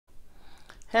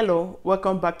Hello,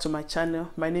 welcome back to my channel.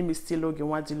 My name is Tilo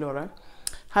Genwadilora.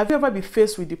 Have you ever been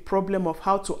faced with the problem of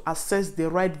how to access the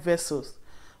right vessels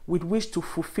with which to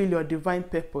fulfill your divine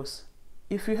purpose?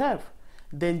 If you have,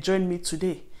 then join me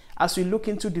today as we look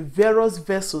into the various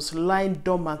vessels lying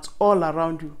dormant all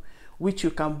around you, which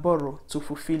you can borrow to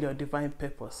fulfill your divine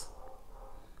purpose.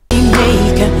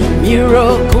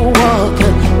 Miracle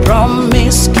worker,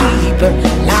 promise keeper,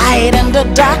 light in the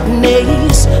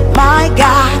darkness, my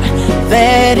God,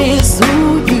 that is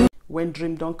who you. When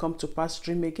dream don't come to pass,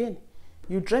 dream again.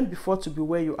 You dreamed before to be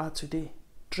where you are today.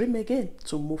 Dream again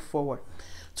to move forward.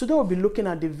 Today we'll be looking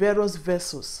at the various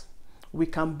vessels we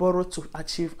can borrow to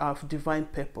achieve our divine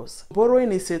purpose.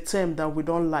 Borrowing is a term that we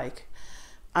don't like.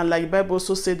 And like the Bible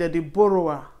also said that the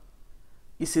borrower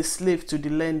is a slave to the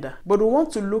lender. But we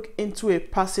want to look into a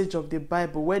passage of the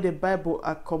Bible where the Bible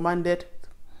are commanded,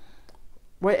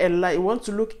 we want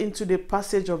to look into the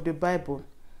passage of the Bible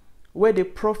where the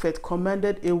prophet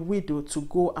commanded a widow to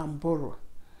go and borrow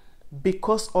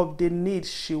because of the need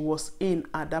she was in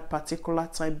at that particular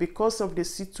time, because of the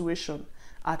situation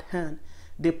at hand.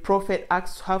 The prophet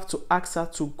have to ask her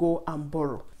to go and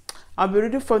borrow. I'll be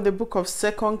reading from the book of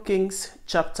 2 Kings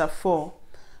chapter 4.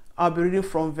 I'll be reading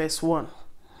from verse 1.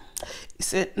 He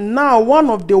said, "Now one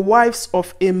of the wives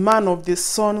of a man of the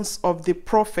sons of the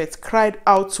prophet cried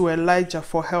out to Elijah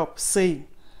for help, saying,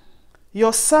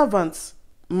 'Your servant,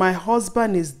 my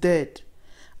husband, is dead,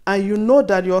 and you know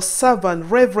that your servant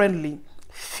reverently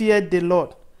feared the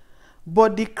Lord.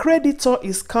 But the creditor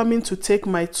is coming to take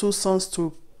my two sons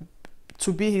to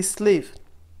be his slave.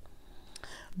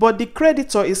 But the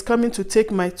creditor is coming to take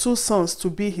my two sons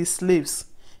to be his slaves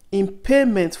in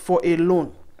payment for a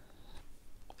loan.'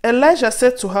 Elijah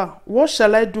said to her, 'What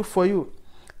shall I do for you?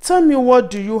 Tell me, what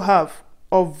do you have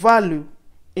of value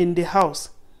in the house?'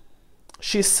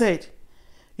 She said,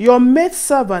 'Your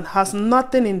maidservant has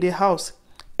nothing in the house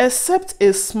except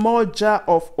a small jar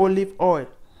of olive oil.'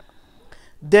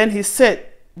 Then he said,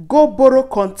 'Go borrow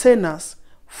containers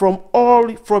from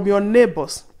your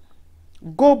neighbors.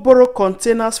 Go borrow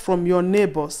containers from your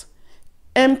neighbors,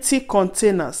 empty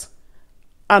containers,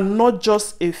 and not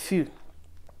just a few.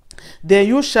 Then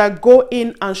you shall go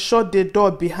in and shut the door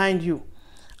behind you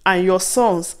and your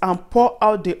sons, and pour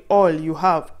out the oil you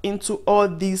have into all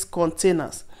these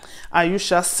containers, and you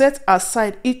shall set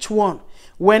aside each one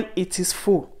when it is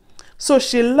full.' So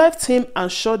she left him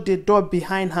and shut the door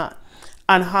behind her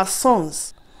and her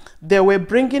sons. They were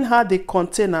bringing her the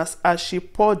containers as she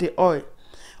poured the oil.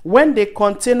 When the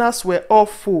containers were all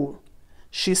full,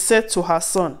 she said to her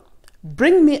son,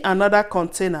 'Bring me another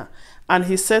container.' And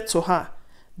he said to her,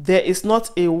 'There is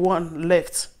not a one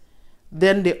left.'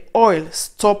 Then the oil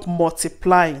stopped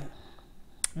multiplying.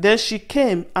 Then she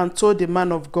came and told the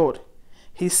man of God.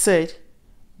 He said,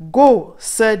 'Go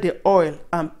sell the oil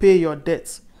and pay your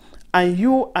debts, and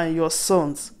you and your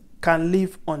sons can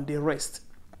live on the rest.'"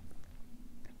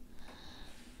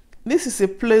 This is a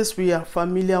place we are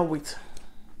familiar with.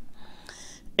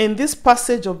 In this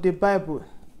passage of the Bible,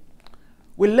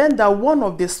 we learn that one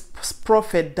of the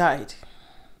prophets died.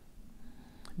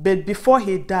 But before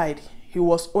he died, he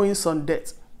was owing some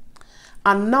debt.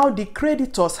 And now the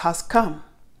creditors has come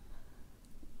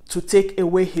to take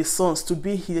away his sons to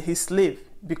be his slave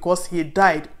because he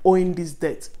died owing this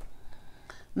debt.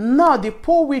 Now the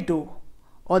poor widow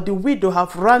or the widow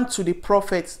have run to the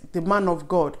prophet, the man of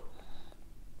God,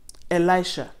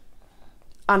 Elisha,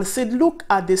 and said, "Look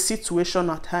at the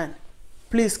situation at hand.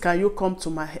 Please, can you come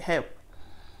to my help?"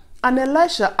 And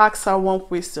Elisha asked her one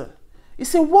question. He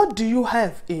said, "What do you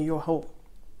have in your home?"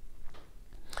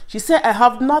 She said, "I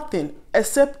have nothing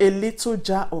except a little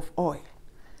jar of oil."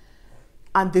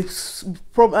 And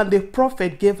the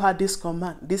prophet gave her this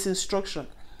command, this instruction.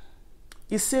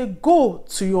 He said, "Go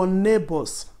to your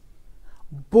neighbors,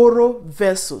 borrow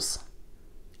vessels."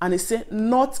 And he said,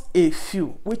 "Not a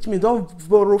few," which means don't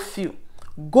borrow few.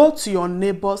 Go to your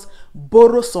neighbors,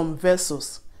 borrow some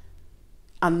vessels,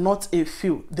 and not a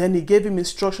few. Then he gave him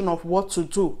instruction of what to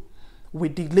do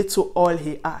with the little oil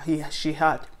she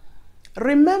had.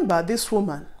 Remember this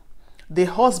woman, the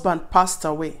husband passed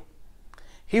away.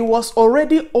 He was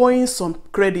already owing some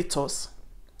creditors.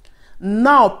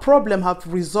 Now problem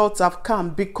have come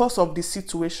because of the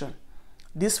situation.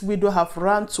 This widow have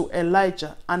run to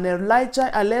Elijah, and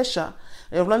Elisha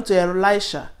ran to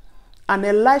Elisha, and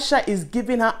Elisha is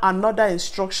giving her another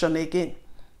instruction again.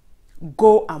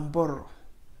 Go and borrow.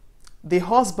 The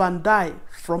husband died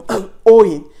from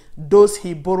owing those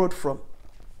he borrowed from,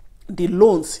 the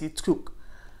loans he took.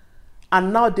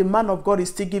 And now the man of God is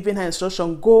still giving her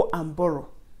instruction, go and borrow.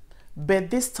 But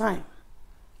this time,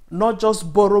 not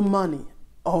just borrow money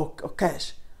or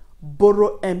cash,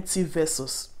 borrow empty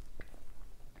vessels.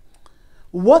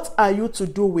 What are you to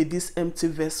do with these empty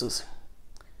vessels?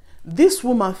 This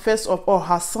woman, first of all,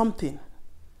 has something,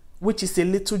 which is a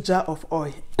little jar of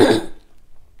oil.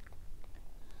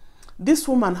 This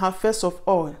woman has, first of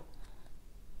all,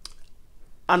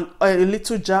 a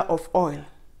little jar of oil,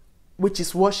 which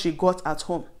is what she got at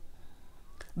home.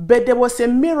 But there was a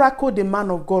miracle the man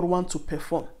of God wanted to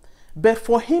perform. But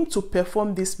for him to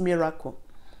perform this miracle,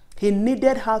 he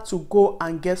needed her to go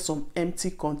and get some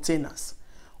empty containers,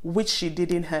 which she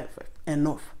didn't have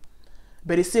enough.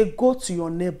 But he said, go to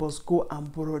your neighbors, go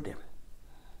and borrow them.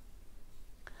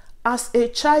 As a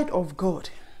child of God,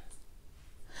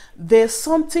 there's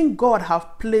something God has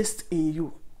placed in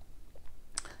you.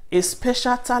 A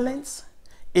special talent,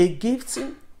 a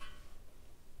gifting,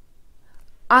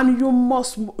 and you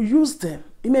must use them.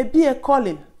 It may be a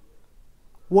calling,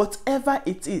 whatever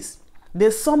it is.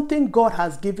 There's something God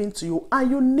has given to you and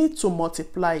you need to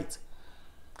multiply it.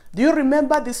 Do you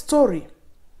remember the story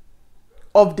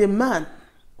of the man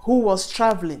who was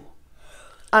traveling?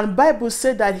 And Bible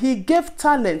said that he gave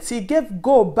talents, he gave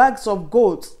gold, bags of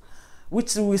gold,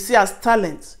 which we see as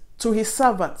talents, to his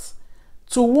servants.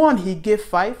 To one he gave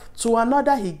 5, to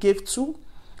another he gave 2,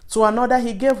 to another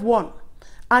he gave 1.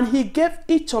 And he gave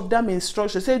each of them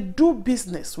instructions. He said, do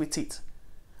business with it.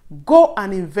 Go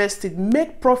and invest it,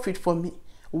 make profit for me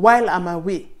while I'm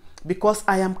away, because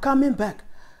I am coming back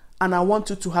and I want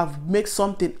you to make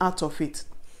something out of it.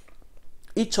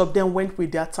 Each of them went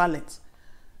with their talent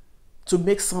to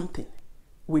make something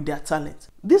with their talent.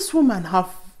 This woman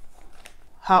have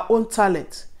her own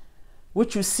talent,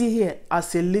 which you see here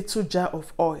as a little jar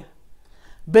of oil.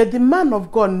 But the man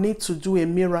of God needs to do a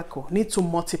miracle, needs to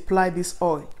multiply this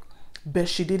oil. But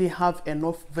she didn't have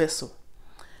enough vessel.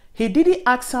 He didn't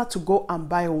ask her to go and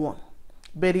buy one,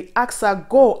 but he asked her,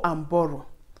 go and borrow.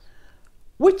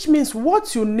 Which means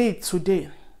what you need today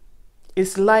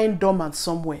is lying dormant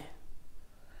somewhere.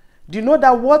 Do you know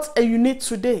that what you need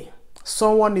today,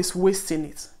 someone is wasting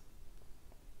it?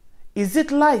 Is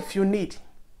it life you need?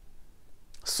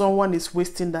 Someone is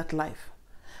wasting that life.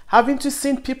 Haven't you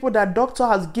seen people that doctor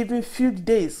has given few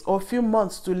days or few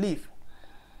months to live,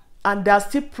 and they are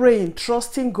still praying,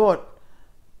 trusting God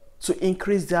to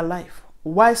increase their life?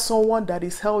 Why someone that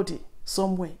is healthy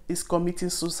somewhere is committing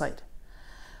suicide?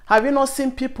 Have you not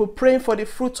seen people praying for the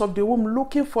fruit of the womb,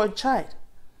 looking for a child?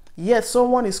 Yet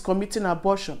someone is committing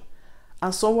abortion,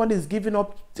 and someone is giving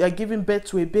birth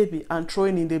to a baby and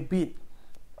throwing in the bin.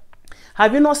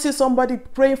 Have you not seen somebody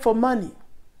praying for money,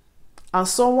 and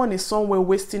someone is somewhere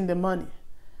wasting the money?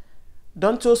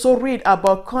 Don't you also read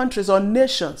about countries or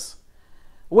nations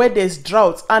where there's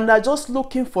drought and they're just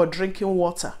looking for drinking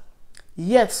water?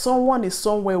 Yet someone is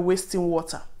somewhere wasting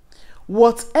water.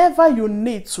 Whatever you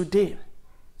need today,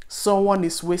 someone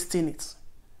is wasting it.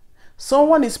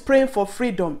 Someone is praying for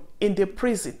freedom in the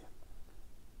prison,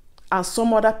 and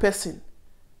some other person,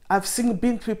 I've seen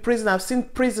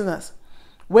prisoners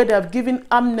where they have given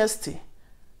amnesty,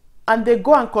 and they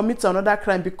go and commit another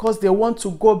crime because they want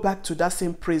to go back to that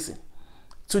same prison.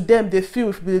 To them, they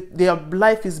feel their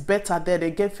life is better there.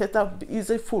 They get better,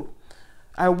 easy food.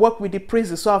 I work with the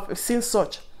prison, so I've seen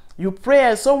such. You pray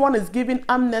and someone is giving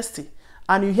amnesty,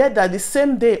 and you hear that the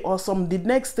same day or the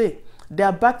next day, they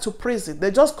are back to prison.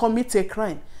 They just commit a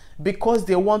crime because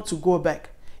they want to go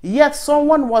back. Yet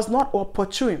someone was not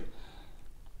opportune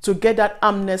to get that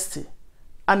amnesty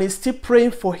and is still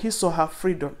praying for his or her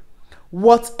freedom.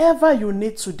 Whatever you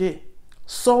need today,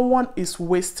 someone is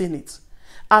wasting it.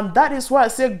 And that is why I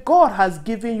say God has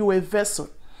given you a vessel.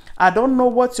 I don't know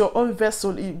what your own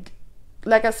vessel is.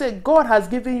 Like I said, God has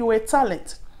given you a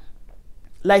talent,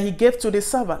 like he gave to the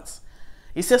servants.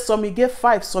 He said some he gave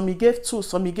 5, some he gave 2,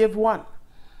 some he gave 1.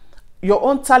 Your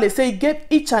own talent, say he gave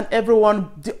each and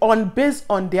everyone based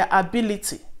on their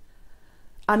ability.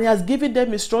 And he has given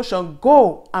them instruction,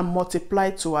 go and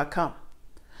multiply to account.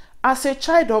 As a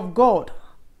child of God,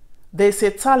 there is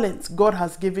a talent God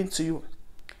has given to you.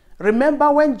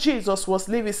 Remember when Jesus was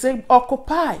living, he said,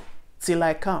 occupy till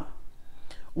I come.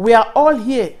 We are all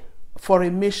here for a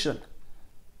mission.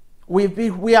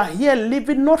 We are here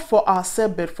living not for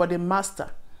ourselves, but for the Master.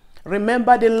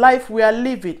 Remember, the life we are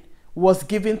living was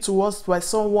given to us by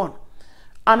someone.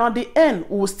 And at the end,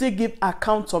 we will still give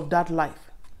account of that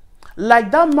life.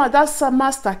 Like that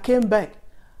master came back,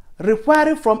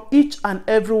 requiring from each and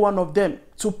every one of them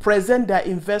to present their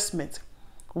investment.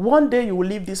 One day you will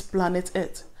leave this planet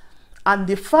Earth, and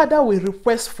the Father will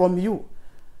request from you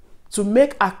to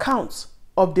make accounts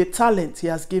of the talent he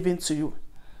has given to you.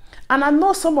 And I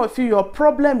know some of you, your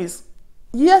problem is,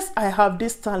 yes, I have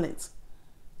this talent,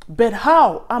 but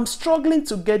how? I'm struggling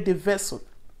to get the vessel.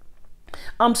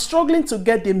 I'm struggling to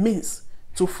get the means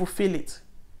to fulfill it.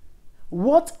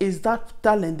 What is that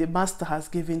talent the master has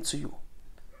given to you?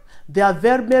 There are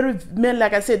very many,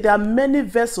 like I said, there are many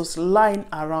vessels lying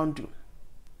around you.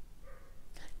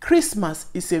 Christmas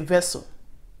is a vessel.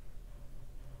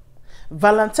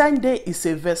 Valentine's Day is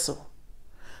a vessel.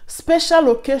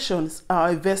 Special occasions are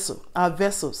a vessel, are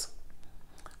vessels.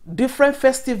 Different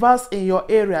festivals in your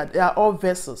area, they are all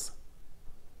vessels.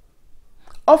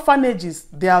 Orphanages,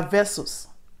 they are vessels.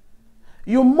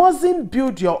 You mustn't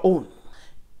build your own.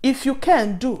 If you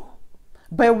can, do.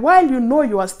 But while you know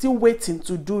you are still waiting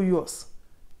to do yours,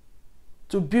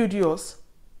 to build yours,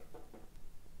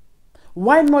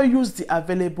 why not use the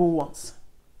available ones?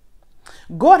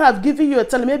 God has given you a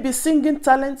talent, maybe singing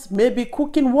talent, maybe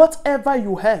cooking, whatever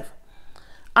you have.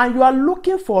 And you are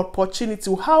looking for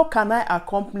opportunity. How can I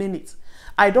accompany it?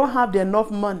 I don't have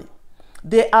enough money.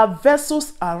 There are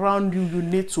vessels around you you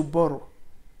need to borrow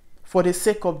for the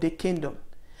sake of the kingdom.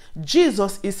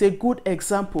 Jesus is a good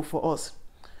example for us.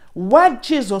 While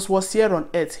Jesus was here on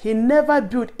earth, he never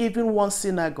built even one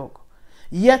synagogue.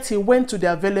 Yet he went to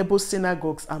the available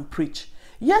synagogues and preached.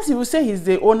 Yes, he will say he's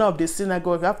the owner of the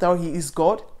synagogue. After all, he is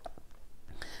God.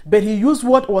 But he used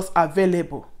what was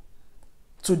available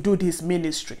to do this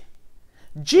ministry.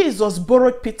 Jesus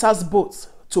borrowed Peter's boat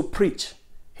to preach.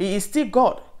 He is still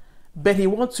God. But he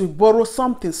wants to borrow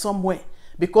something somewhere,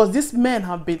 because these men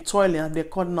have been toiling and they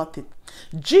caught nothing.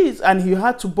 Jesus, and he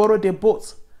had to borrow the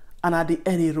boat, and at the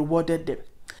end he rewarded them.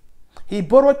 He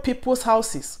borrowed people's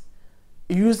houses.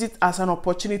 He used it as an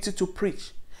opportunity to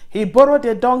preach. He borrowed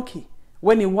a donkey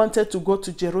when he wanted to go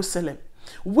to Jerusalem,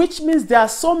 which means there are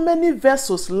so many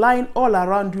vessels lying all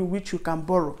around you which you can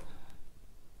borrow.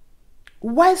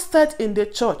 Why start in the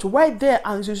church? Why there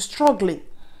and you're struggling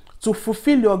to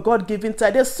fulfill your God-given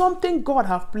time? There's something God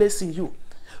has placed in you.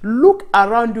 Look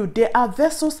around you. There are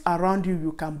vessels around you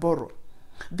you can borrow.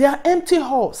 There are empty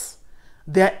halls.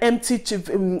 There are empty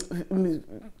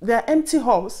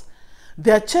halls.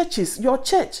 There are churches. Your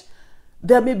church.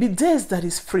 There may be days that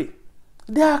is free.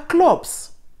 There are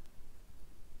clubs.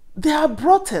 There are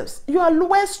brothels. You are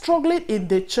always struggling in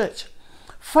the church,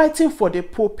 fighting for the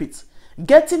pulpit,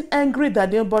 getting angry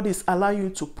that nobody is allowing you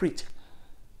to preach.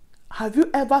 Have you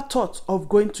ever thought of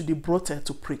going to the brothel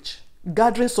to preach?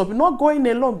 Gatherings of, not going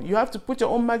alone. You have to put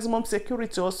your own maximum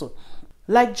security also.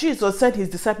 Like Jesus said his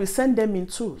disciples, send them in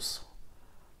twos,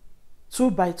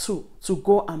 2 by 2, to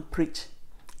go and preach.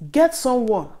 Get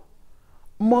someone.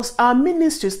 Must our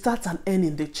ministry start and end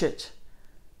in the church?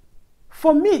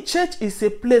 For me, church is a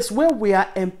place where we are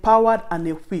empowered and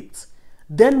equipped.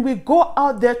 Then we go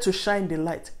out there to shine the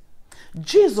light.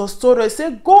 Jesus told us, he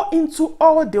said, go into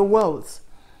all the worlds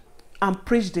and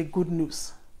preach the good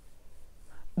news.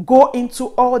 Go into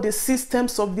all the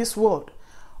systems of this world,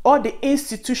 all the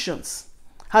institutions.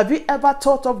 Have you ever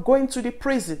thought of going to the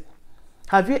prison?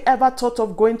 Have you ever thought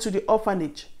of going to the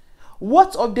orphanage?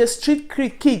 What of the street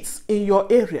kids in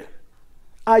your area?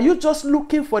 Are you just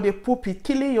looking for the pulpit,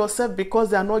 killing yourself because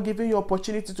they are not giving you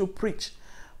opportunity to preach,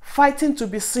 fighting to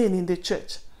be seen in the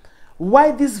church?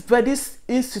 Why these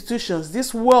institutions,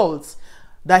 these worlds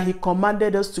that he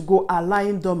commanded us to go are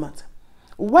lying dormant?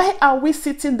 Why are we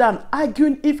sitting down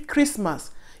arguing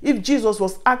if Jesus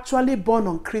was actually born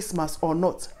on Christmas or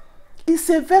not? It's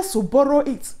a vessel, borrow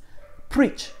it,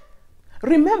 preach.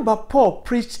 Remember, Paul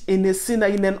preached in a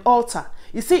synagogue, in an altar.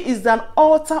 You see, it's an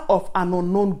altar of an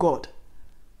unknown God.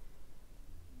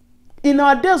 In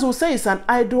our days, we'll say it's an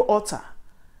idol altar.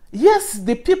 Yes,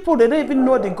 the people, they don't even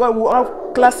know the God,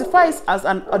 will classify it as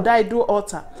an idol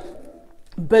altar.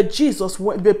 But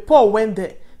Paul went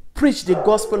there, preached the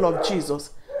gospel of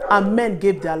Jesus, and men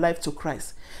gave their life to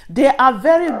Christ. There are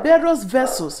various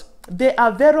vessels. There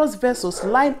are various vessels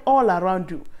lying all around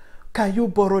you. Can you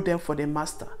borrow them for the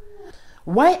master?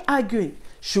 Why arguing?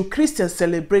 Should Christians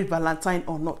celebrate Valentine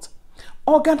or not?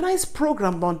 Organize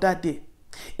program on that day.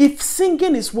 If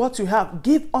singing is what you have,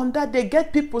 give on that day.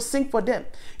 Get people, sing for them.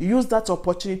 Use that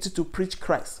opportunity to preach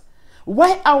Christ.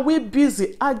 Why are we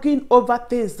busy arguing over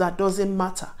things that doesn't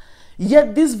matter?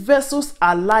 Yet these vessels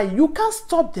are lying. You can't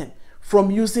stop them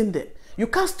from using them. You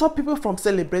can't stop people from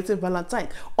celebrating Valentine.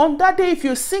 On that day, if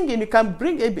you're singing, you can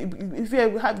bring, if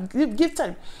you have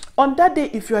gifted. On that day,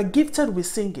 if you are gifted with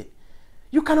singing,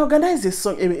 you can organize a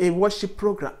song, a worship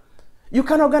program. You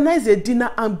can organize a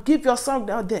dinner and give your song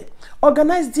out there.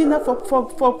 Organize dinner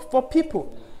for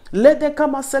people. Let them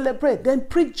come and celebrate. Then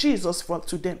preach Jesus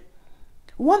to them.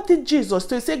 One thing Jesus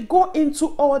to say, go into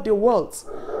all the worlds.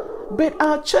 But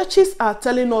our churches are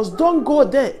telling us, don't go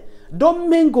there. Don't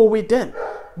mingle with them.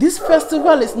 This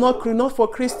festival is not for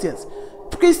Christians.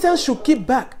 Christians should keep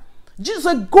back. Jesus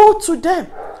said, go to them.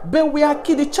 But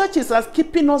the churches are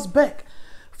keeping us back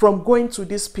from going to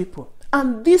these people.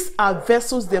 And these are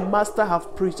vessels the master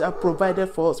have provided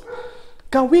for us.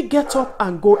 Can we get up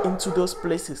and go into those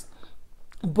places?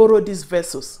 Borrow these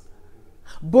vessels.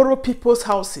 Borrow people's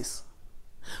houses.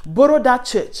 Borrow that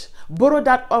church. Borrow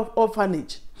that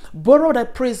orphanage. Borrow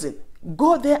that prison.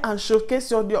 Go there and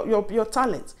showcase your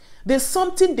talent. There's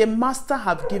something the master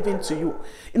have given to you.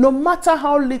 No matter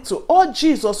how little, all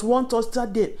Jesus wants us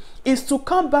that day is to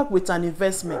come back with an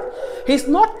investment. He's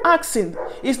not asking,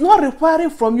 he's not requiring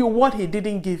from you what he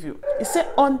didn't give you. He said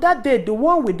on that day, the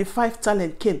one with the 5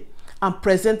 talents came and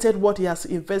presented what he has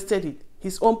invested in,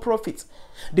 his own profit.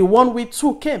 The one with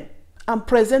 2 came and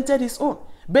presented his own.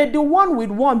 But the one with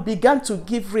 1 began to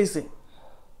give reason.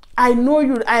 I know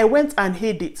you, I went and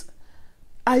hid it.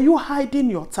 Are you hiding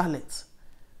your talents?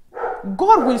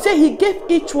 God will say he gave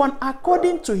each one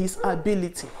according to his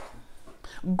ability.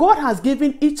 God has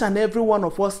given each and every one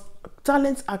of us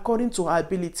talents according to our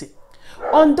ability.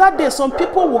 On that day, some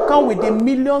people will come with the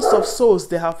millions of souls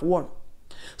they have won.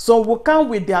 Some will come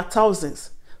with their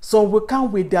thousands. Some will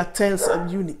come with their tens and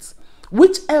units.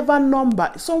 Whichever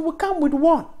number, some will come with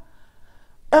 1.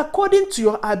 According to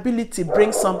your ability,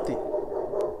 bring something.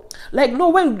 Like, no,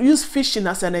 when we use fishing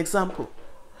as an example,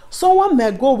 someone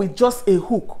may go with just a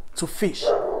hook to fish.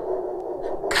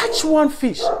 Catch 1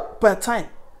 fish per time,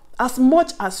 as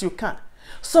much as you can.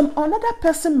 Another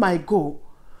person might go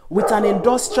with an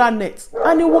industrial net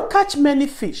and he will catch many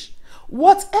fish.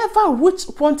 Whatever which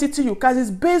quantity you catch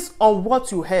is based on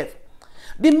what you have.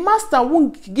 The master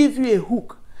won't give you a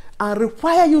hook and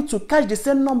require you to catch the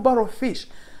same number of fish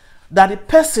that the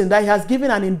person that he has given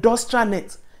an industrial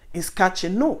net is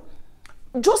catching. No.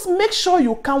 Just make sure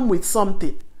you come with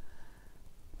something.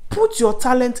 Put your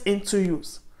talent into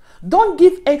use. Don't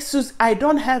give excuse, I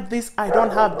don't have this, I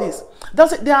don't have this.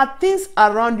 There are things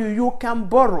around you you can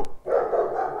borrow.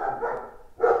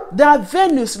 There are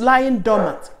venues lying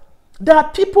dormant. There are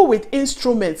people with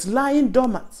instruments lying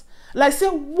dormant. Like say,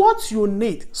 what you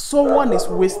need, someone is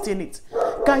wasting it.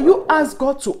 Can you ask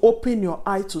God to open your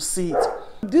eye to see it?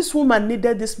 This woman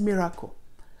needed this miracle.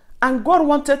 And God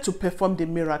wanted to perform the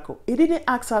miracle. He didn't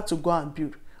ask her to go and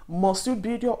build. Must you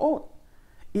build your own?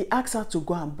 He asked her to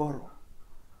go and borrow.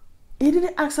 He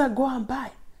didn't ask her to go and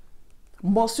buy.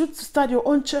 Must you start your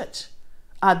own church?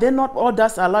 Are there not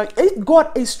others allowed? If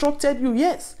God instructed you,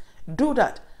 yes, do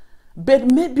that.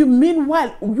 But maybe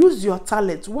meanwhile, use your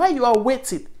talent. While you are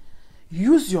waiting,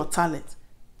 use your talent.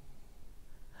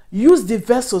 Use the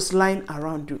vessels lying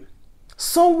around you.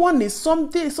 A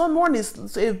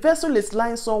vessel is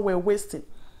lying somewhere wasting.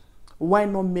 Why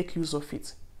not make use of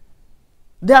it?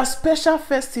 There are special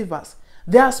festivals.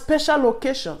 There are special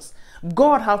occasions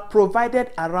God have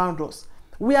provided around us.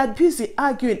 We are busy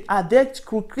arguing,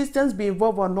 could Christians be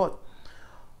involved or not?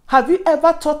 Have you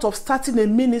ever thought of starting a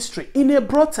ministry in a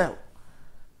brothel?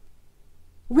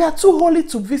 We are too holy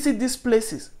to visit these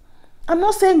places. I'm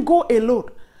not saying go alone,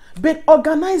 but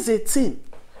organize a team.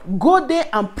 Go there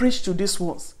and preach to these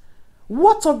ones.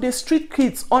 What of the street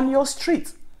kids on your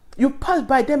street? You pass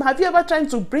by them. Have you ever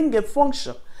tried to bring a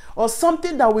function or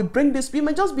something that will bring this? It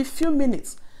may just be a few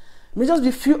minutes. It may just be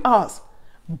a few hours.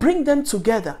 Bring them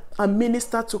together and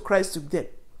minister to Christ to them.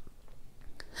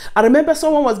 I remember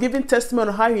someone was giving testimony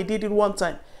on how he did it one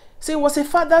time. Say it was a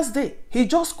Father's Day. He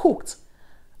just cooked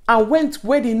and went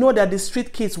where they know that the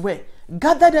street kids were.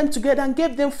 Gathered them together and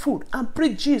gave them food and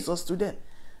preached Jesus to them.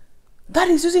 That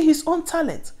is using his own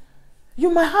talent.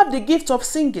 You might have the gift of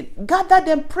singing. Gather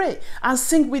them, pray, and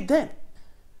sing with them.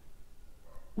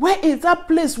 Where is that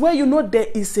place where you know there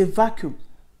is a vacuum?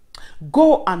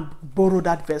 Go and borrow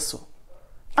that vessel.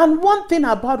 And one thing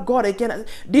about God, again,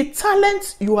 the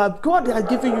talent you have, God has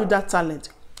given you that talent.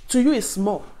 To you is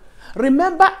small.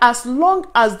 Remember, as long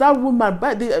as that woman,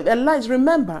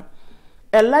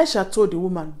 Elisha told the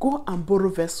woman, go and borrow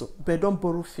vessel, but don't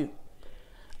borrow few.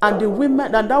 And the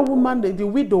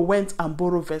widow went and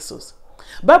borrowed vessels.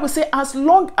 Bible says, as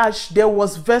long as there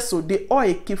was vessel, the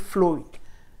oil keep flowing.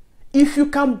 If you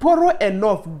can borrow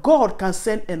enough, God can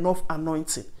send enough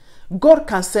anointing. God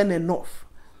can send enough.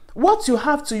 What you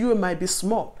have to you might be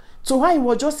small. To her, it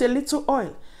was just a little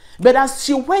oil. But as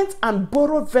she went and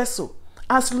borrowed vessel,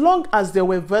 as long as there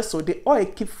were vessel, the oil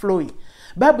keep flowing.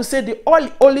 Bible said the oil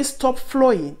only stopped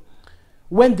flowing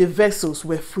when the vessels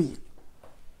were free.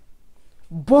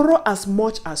 Borrow as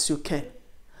much as you can.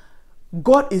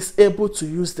 God is able to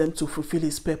use them to fulfill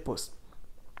his purpose.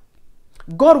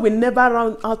 God will never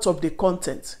run out of the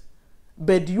content,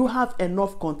 but you have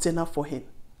enough container for him.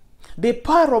 The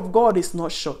power of God is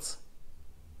not short.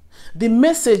 The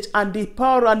message and the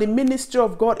power and the ministry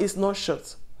of God is not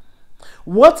short.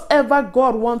 Whatever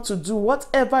God wants to do,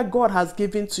 whatever God has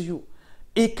given to you,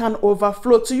 it can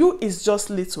overflow. To you, it's just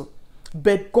little,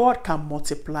 but God can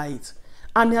multiply it.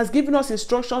 And He has given us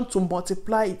instruction to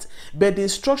multiply it. But the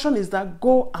instruction is that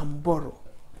go and borrow.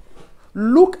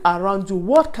 Look around you.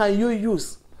 What can you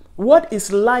use? What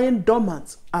is lying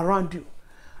dormant around you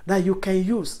that you can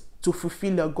use to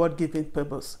fulfill your God-given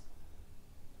purpose?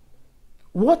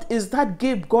 What is that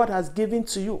gift God has given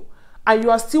to you? And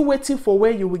you are still waiting for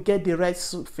when you will get the right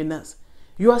finance.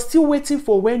 You are still waiting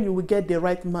for when you will get the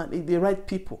right man, the right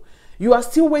people. You are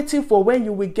still waiting for when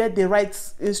you will get the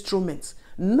right instruments.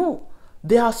 No,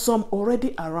 there are some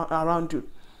already around you.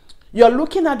 You are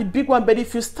looking at the big one, but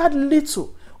if you start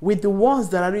little with the ones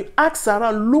that are, ask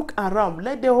around, look around,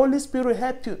 let the Holy Spirit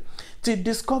help you to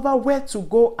discover where to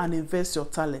go and invest your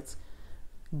talents.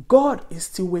 God is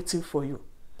still waiting for you.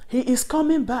 He is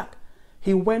coming back.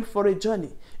 He went for a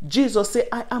journey. Jesus said,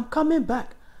 I am coming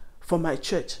back for my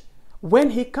church.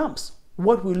 When He comes,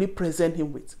 what will He present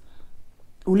Him with?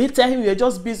 Will He tell Him, you're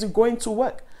just busy going to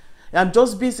work? I'm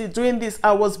just busy doing this.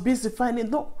 I was busy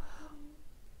finding. No.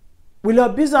 Will you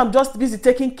be busy? I'm just busy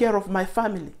taking care of my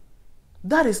family.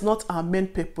 That is not our main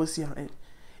purpose here.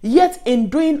 Yet in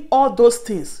doing all those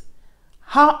things,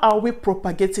 how are we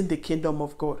propagating the kingdom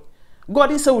of God?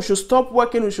 God is saying we should stop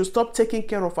working, we should stop taking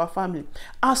care of our family.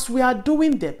 As we are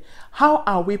doing them, how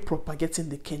are we propagating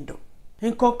the kingdom?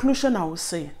 In conclusion, I will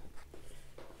say,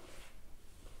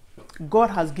 God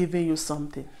has given you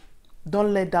something.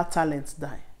 Don't let that talent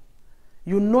die.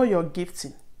 You know your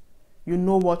gifting. You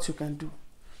know what you can do.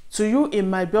 To you, it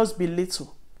might just be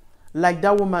little. Like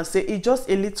that woman said, it's just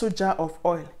a little jar of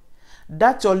oil.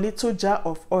 That your little jar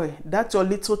of oil, that your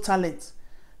little talent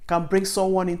can bring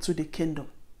someone into the kingdom.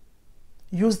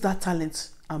 Use that talent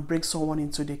and bring someone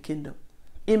into the kingdom.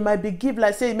 It might be gift,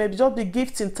 like I say, it might just be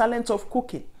gifting, talent of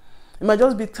cooking. It might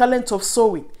just be talent of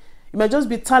sewing. It might just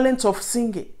be talent of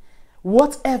singing.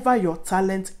 Whatever your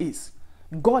talent is,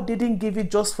 God didn't give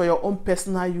it just for your own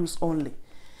personal use only.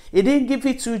 He didn't give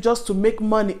it to you just to make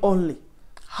money only.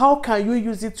 How can you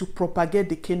use it to propagate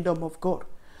the kingdom of God?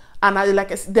 And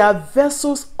like I said, there are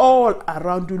vessels all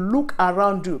around you. Look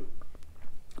around you.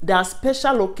 There are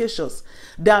special occasions.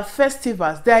 There are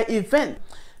festivals. There are events.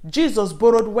 Jesus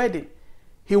borrowed wedding.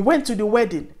 He went to the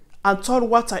wedding and turned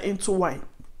water into wine.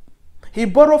 He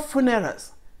borrowed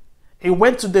funerals. He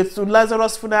went to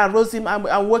Lazarus' funeral, rose him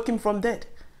and woke him from dead.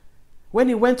 When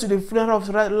he went to the funeral of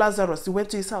Lazarus, he went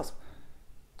to his house.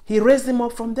 He raised him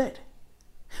up from dead.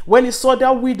 When he saw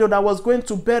that widow that was going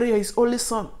to bury his only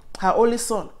son, her only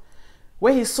son,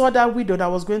 when he saw that widow that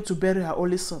was going to bury her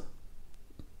only son,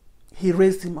 he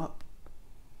raised him up.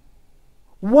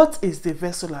 What is the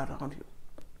vessel around you?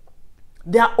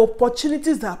 There are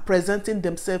opportunities that are presenting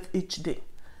themselves each day.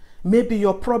 Maybe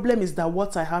your problem is that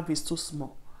what I have is too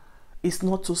small. It's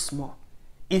not too small.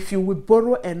 If you will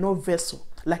borrow enough vessel,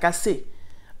 like I say,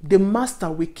 the master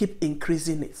will keep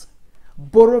increasing it.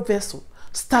 Borrow vessel.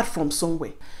 Start from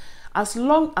somewhere. As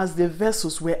long as the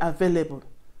vessels were available,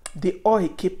 the oil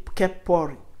kept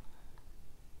pouring.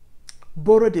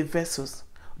 Borrow the vessels.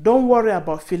 Don't worry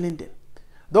about filling them.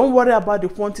 Don't worry about the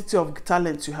quantity of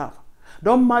talent you have.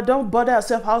 Don't bother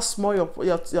yourself how small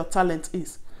your talent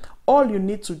is. All you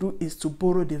need to do is to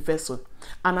borrow the vessel.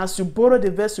 And as you borrow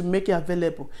the vessel, make it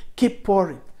available. Keep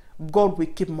pouring. God will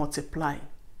keep multiplying.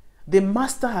 The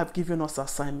master have given us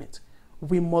assignment.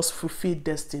 We must fulfill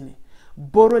destiny.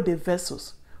 Borrow the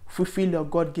vessels. Fulfill your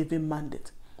God-given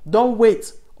mandate. Don't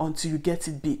wait until you get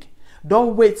it big.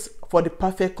 Don't wait for the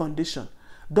perfect condition.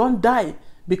 Don't die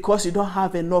because you don't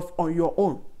have enough on your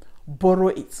own. Borrow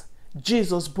it.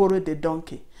 Jesus borrowed the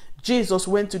donkey. Jesus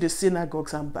went to the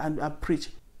synagogues and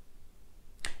preached.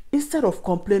 Instead of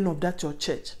complaining of that your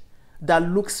church that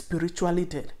looks spiritually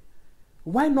dead,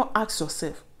 why not ask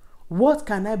yourself, what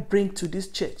can I bring to this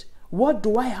church? What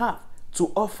do I have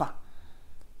to offer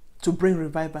to bring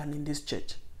revival in this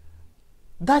church?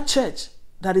 That church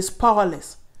that is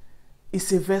powerless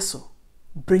is a vessel.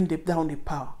 Bring down the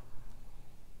power.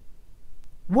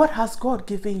 What has God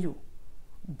given you?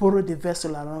 Borrow the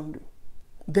vessel around you.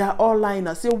 They are all lying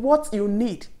and say what you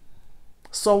need.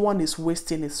 Someone is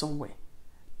wasting it somewhere.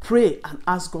 Pray and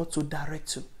ask God to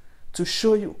direct you, to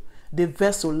show you the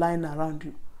vessel lying around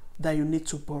you that you need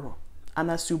to borrow.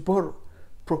 And as you borrow,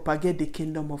 propagate the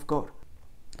kingdom of God.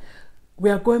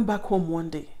 We are going back home one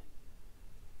day.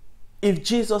 If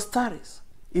Jesus tarries,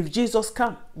 if Jesus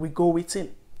comes, we go with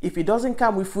him. If he doesn't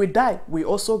come, if we die, we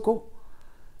also go.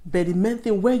 But the main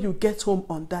thing, when you get home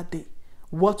on that day,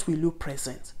 what will you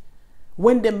present?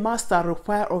 When the master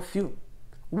requires of you,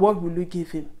 what will you give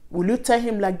him? Will you tell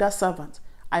him like that servant,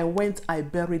 I went, I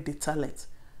buried the talent.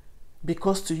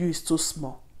 because to you it's too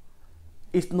small.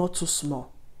 It's not too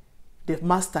small. The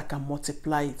master can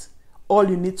multiply it. All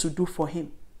you need to do for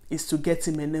him is to get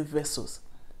him enough vessels.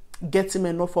 Get him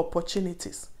enough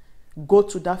opportunities. Go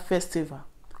to that festival.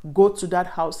 Go to that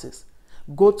houses.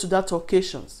 Go to that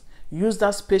occasions. Use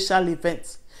that special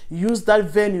event. Use that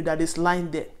venue that is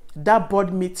lying there. That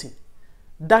board meeting.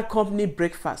 That company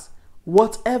breakfast.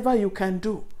 Whatever you can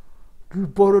do, you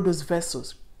borrow those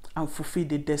vessels and fulfill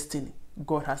the destiny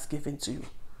God has given to you.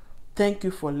 Thank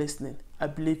you for listening. I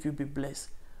believe you'll be blessed.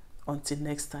 Until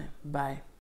next time, bye.